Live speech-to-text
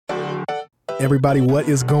Everybody, what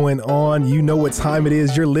is going on? You know what time it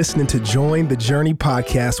is. You're listening to Join the Journey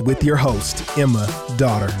podcast with your host, Emma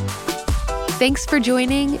Daughter. Thanks for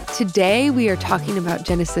joining. Today, we are talking about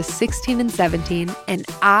Genesis 16 and 17, and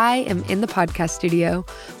I am in the podcast studio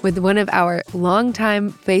with one of our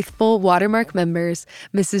longtime faithful Watermark members,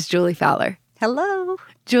 Mrs. Julie Fowler. Hello.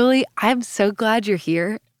 Julie, I'm so glad you're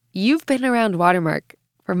here. You've been around Watermark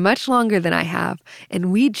for much longer than I have,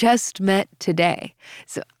 and we just met today.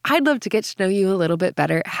 So I'd love to get to know you a little bit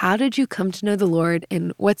better. How did you come to know the Lord,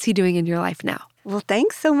 and what's He doing in your life now? Well,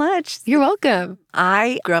 thanks so much. You're welcome.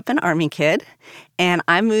 I grew up an Army kid, and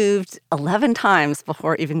I moved 11 times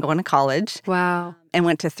before even going to college. Wow. And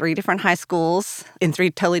went to 3 different high schools in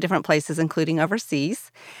 3 totally different places, including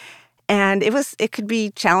overseas. And it could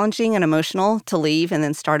be challenging and emotional to leave and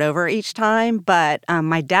then start over each time. But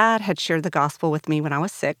my dad had shared the gospel with me when I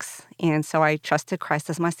was 6. And so I trusted Christ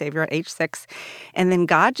as my Savior at age 6. And then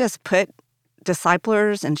God just put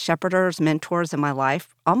disciplers and shepherders, mentors in my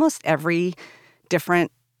life, almost every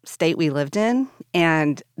different state we lived in.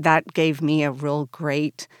 And that gave me a real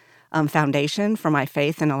great foundation for my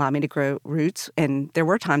faith and allowed me to grow roots. And there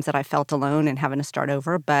were times that I felt alone and having to start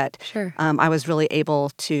over, but Sure. I was really able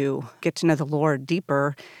to get to know the Lord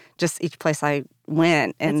deeper just each place I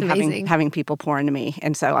went and having people pour into me.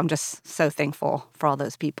 And so I'm just so thankful for all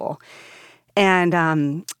those people.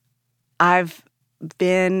 And I've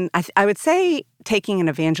been, I would say, taking an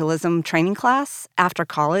evangelism training class after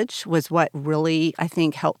college was what really, I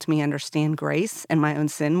think, helped me understand grace and my own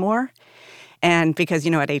sin more. And because,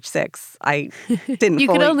 at age 6, I didn't You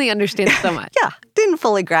could only understand so much. Yeah, didn't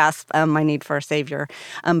fully grasp my need for a Savior.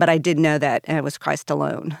 But I did know that it was Christ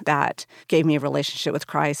alone that gave me a relationship with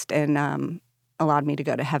Christ and allowed me to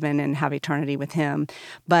go to heaven and have eternity with Him.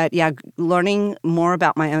 But yeah, learning more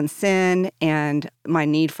about my own sin and my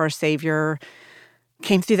need for a Savior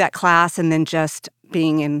came through that class, and then just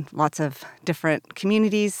being in lots of different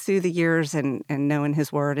communities through the years and knowing His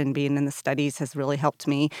Word and being in the studies has really helped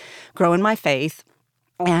me grow in my faith.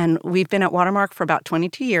 And we've been at Watermark for about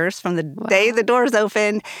 22 years from the day the doors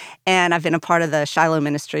opened. And I've been a part of the Shiloh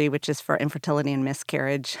Ministry, which is for infertility and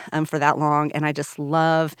miscarriage, for that long. And I just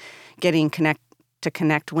love getting to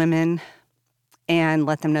connect women and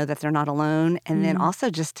let them know that they're not alone. And then also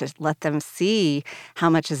just to let them see how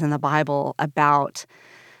much is in the Bible about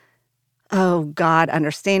God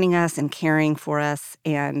understanding us and caring for us,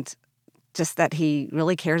 and just that He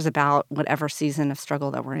really cares about whatever season of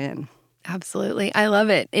struggle that we're in. Absolutely. I love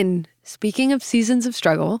it. And speaking of seasons of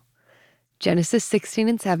struggle, Genesis 16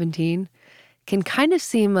 and 17 can kind of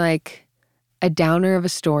seem like a downer of a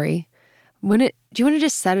story. Do you want to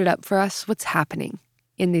just set it up for us? What's happening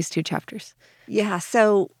in these 2 chapters? Yeah,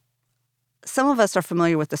 so some of us are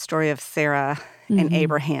familiar with the story of Sarah and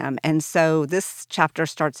Abraham. And so this chapter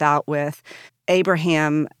starts out with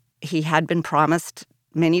Abraham. He had been promised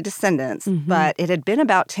many descendants, but it had been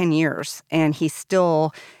about 10 years, and he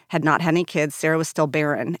still had not had any kids. Sarah was still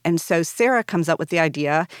barren. And so Sarah comes up with the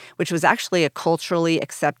idea, which was actually a culturally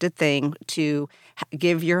accepted thing, to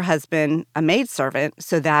give your husband a maidservant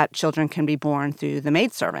so that children can be born through the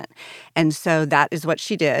maidservant. And so that is what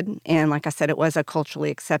she did. And like I said, it was a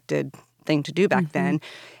culturally accepted thing to do back then.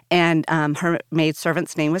 And her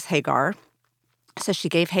maidservant's name was Hagar. So she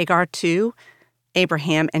gave Hagar to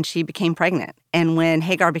Abraham, and she became pregnant. And when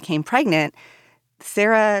Hagar became pregnant,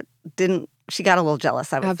 Sarah she got a little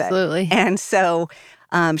jealous, I would say. Absolutely. And so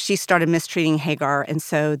she started mistreating Hagar. And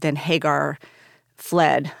so then Hagar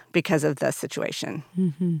fled because of the situation.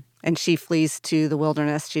 And she flees to the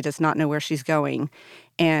wilderness. She does not know where she's going.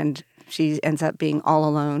 And she ends up being all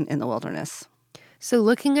alone in the wilderness. So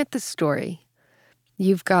looking at the story,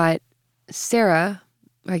 you've got Sarah,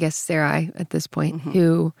 I guess Sarai at this point,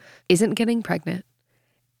 who isn't getting pregnant,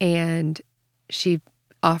 and she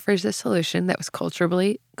offers a solution that was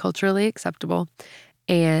culturally acceptable,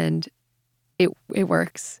 and it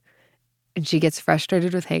works. And she gets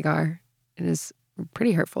frustrated with Hagar and is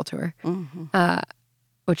pretty hurtful to her,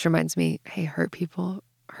 which reminds me, hey, hurt people,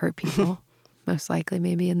 most likely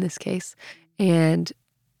maybe in this case. And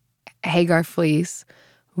Hagar flees.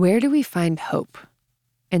 Where do we find hope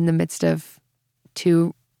in the midst of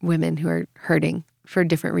 2 women who are hurting for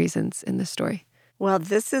different reasons in this story? Well,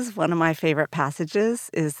 this is one of my favorite passages,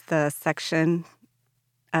 is the section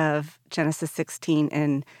of Genesis 16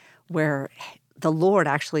 and where the Lord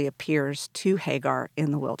actually appears to Hagar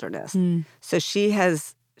in the wilderness. So she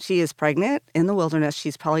is pregnant in the wilderness.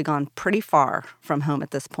 She's probably gone pretty far from home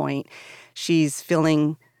at this point. She's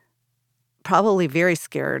feeling probably very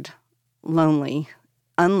scared, lonely,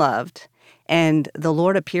 unloved. And the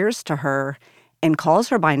Lord appears to her and calls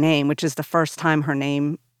her by name, which is the first time her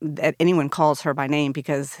name that anyone calls her by name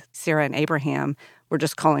because Sarah and Abraham were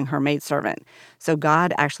just calling her maidservant. So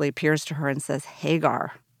God actually appears to her and says,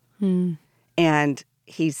 Hagar. And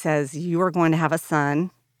he says, you are going to have a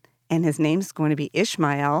son, and his name's going to be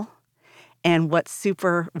Ishmael. And what's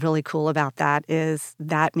super really cool about that is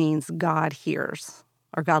that means God hears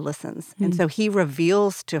or God listens. And so he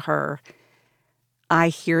reveals to her, I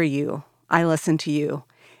hear you. I listen to you.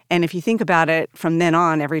 And if you think about it, from then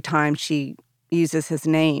on, every time she uses his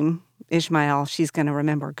name, Ishmael, she's going to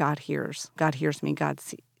remember God hears. God hears me.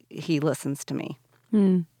 He listens to me.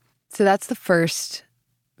 So that's the first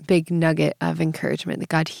big nugget of encouragement, that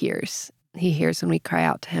God hears. He hears when we cry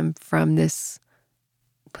out to him from this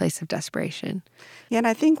place of desperation. Yeah, and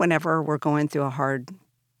I think whenever we're going through a hard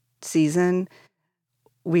season,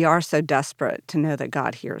 we are so desperate to know that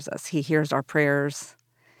God hears us. He hears our prayers,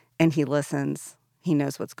 and he listens. He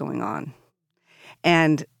knows what's going on.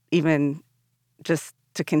 And even just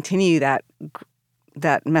to continue that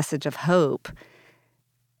message of hope,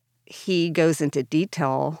 he goes into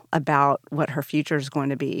detail about what her future is going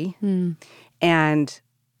to be. And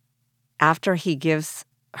after he gives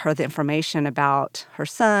her the information about her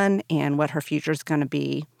son and what her future is going to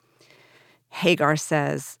be, Hagar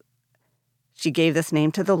says, she gave this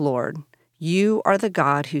name to the Lord. You are the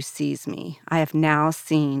God who sees me. I have now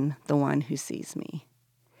seen the one who sees me.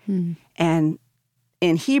 And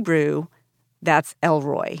in Hebrew, that's El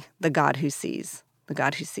Roi, the God who sees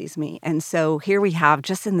me. And so here we have,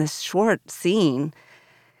 just in this short scene,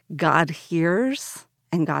 God hears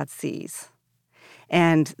and God sees.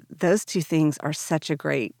 And those two things are such a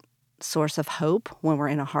great source of hope when we're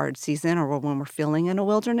in a hard season, or when we're feeling in a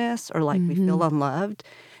wilderness, or like we feel unloved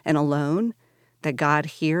and alone, that God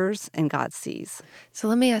hears and God sees. So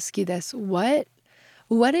let me ask you this. What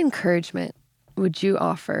encouragement would you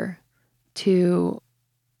offer to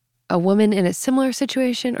a woman in a similar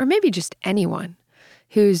situation, or maybe just anyone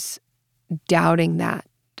who's doubting that?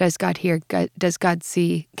 Does God hear? Does God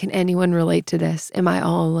see? Can anyone relate to this? Am I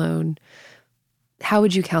all alone? How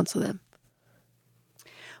would you counsel them?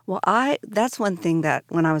 Well, that's one thing that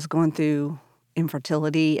when I was going through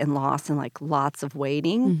infertility and loss and like lots of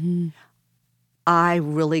waiting, I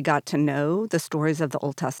really got to know the stories of the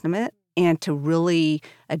Old Testament and to really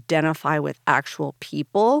identify with actual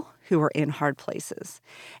people who were in hard places.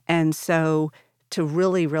 And so to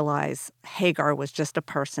really realize Hagar was just a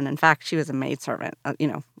person. In fact, she was a maidservant,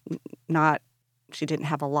 she didn't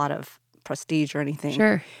have a lot of prestige or anything.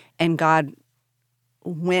 Sure. And God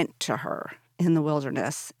went to her in the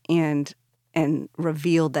wilderness and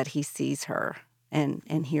revealed that he sees her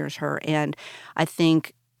and hears her. And I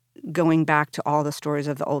think going back to all the stories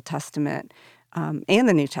of the Old Testament and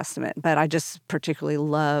the New Testament, but I just particularly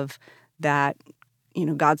love that,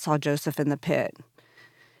 God saw Joseph in the pit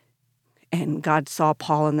and God saw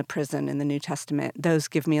Paul in the prison in the New Testament. Those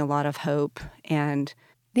give me a lot of hope. And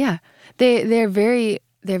yeah, they're very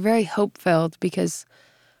hope-filled, because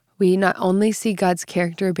we not only see God's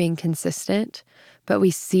character being consistent, but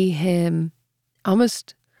we see him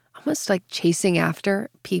almost like chasing after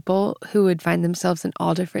people who would find themselves in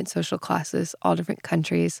all different social classes, all different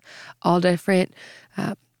countries, all different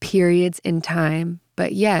periods in time.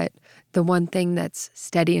 But yet, the one thing that's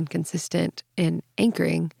steady and consistent and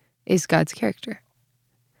anchoring is God's character.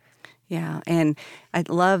 Yeah, and I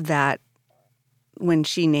love that when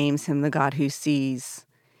she names him the God who sees,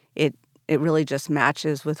 it really just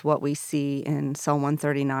matches with what we see in Psalm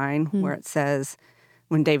 139, where it says,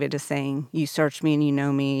 when David is saying, you search me and you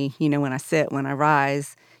know me, you know when I sit, when I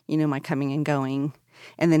rise, you know my coming and going.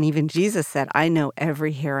 And then even Jesus said, I know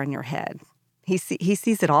every hair on your head. He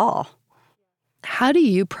sees it all. How do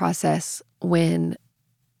you process when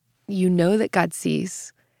you know that God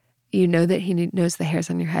sees, you know that he knows the hairs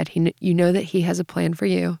on your head, you know that he has a plan for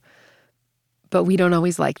you, but we don't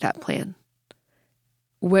always like that plan?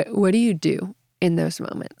 What do you do in those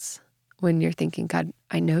moments when you're thinking, God,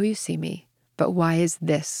 I know you see me, but why is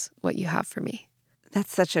this what you have for me?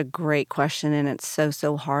 That's such a great question, and it's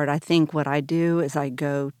so hard. I think what I do is I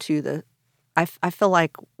go to I feel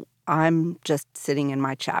like I'm just sitting in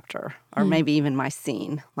my chapter, or maybe even my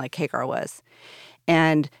scene, like Hagar was.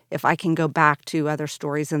 And if I can go back to other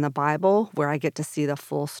stories in the Bible where I get to see the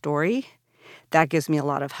full story, that gives me a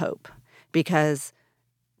lot of hope. Because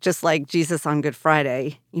just like Jesus on Good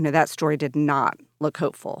Friday, that story did not look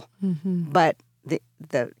hopeful. But the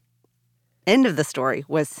end of the story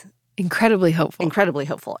was incredibly hopeful. Incredibly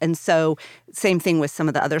hopeful. And so same thing with some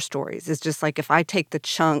of the other stories. It's just like if I take the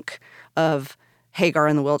chunk of Hagar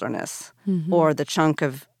in the wilderness or the chunk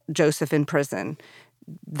of Joseph in prison,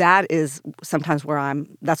 that is sometimes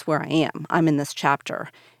that's where I am. I'm in this chapter.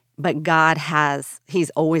 But he's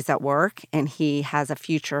always at work, and he has a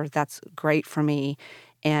future that's great for me.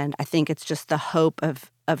 And I think it's just the hope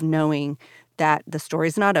of knowing that the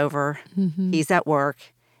story's not over. Mm-hmm. He's at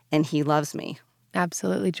work, and he loves me.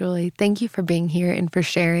 Absolutely, Julie. Thank you for being here and for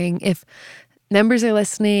sharing. If members are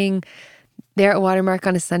listening, they're at Watermark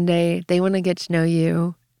on a Sunday, they want to get to know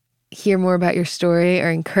you, hear more about your story,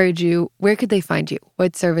 or encourage you, where could they find you?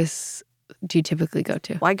 What service do you typically go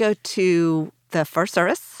to? Well, I go to the first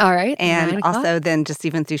service. All right. And also then just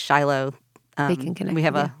even through Shiloh. They can connect. We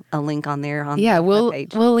have a link on there on the we'll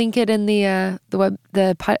page. We'll link it in the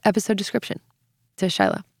episode description to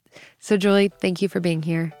Shiloh. So Julie, thank you for being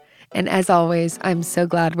here. And as always, I'm so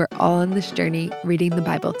glad we're all on this journey reading the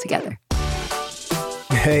Bible together.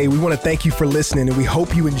 Hey, we want to thank you for listening, and we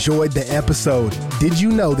hope you enjoyed the episode. Did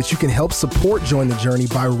you know that you can help support Join the Journey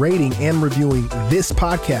by rating and reviewing this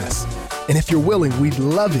podcast? And if you're willing, we'd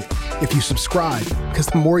love it if you subscribe, because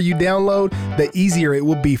the more you download, the easier it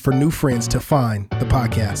will be for new friends to find the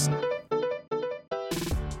podcast.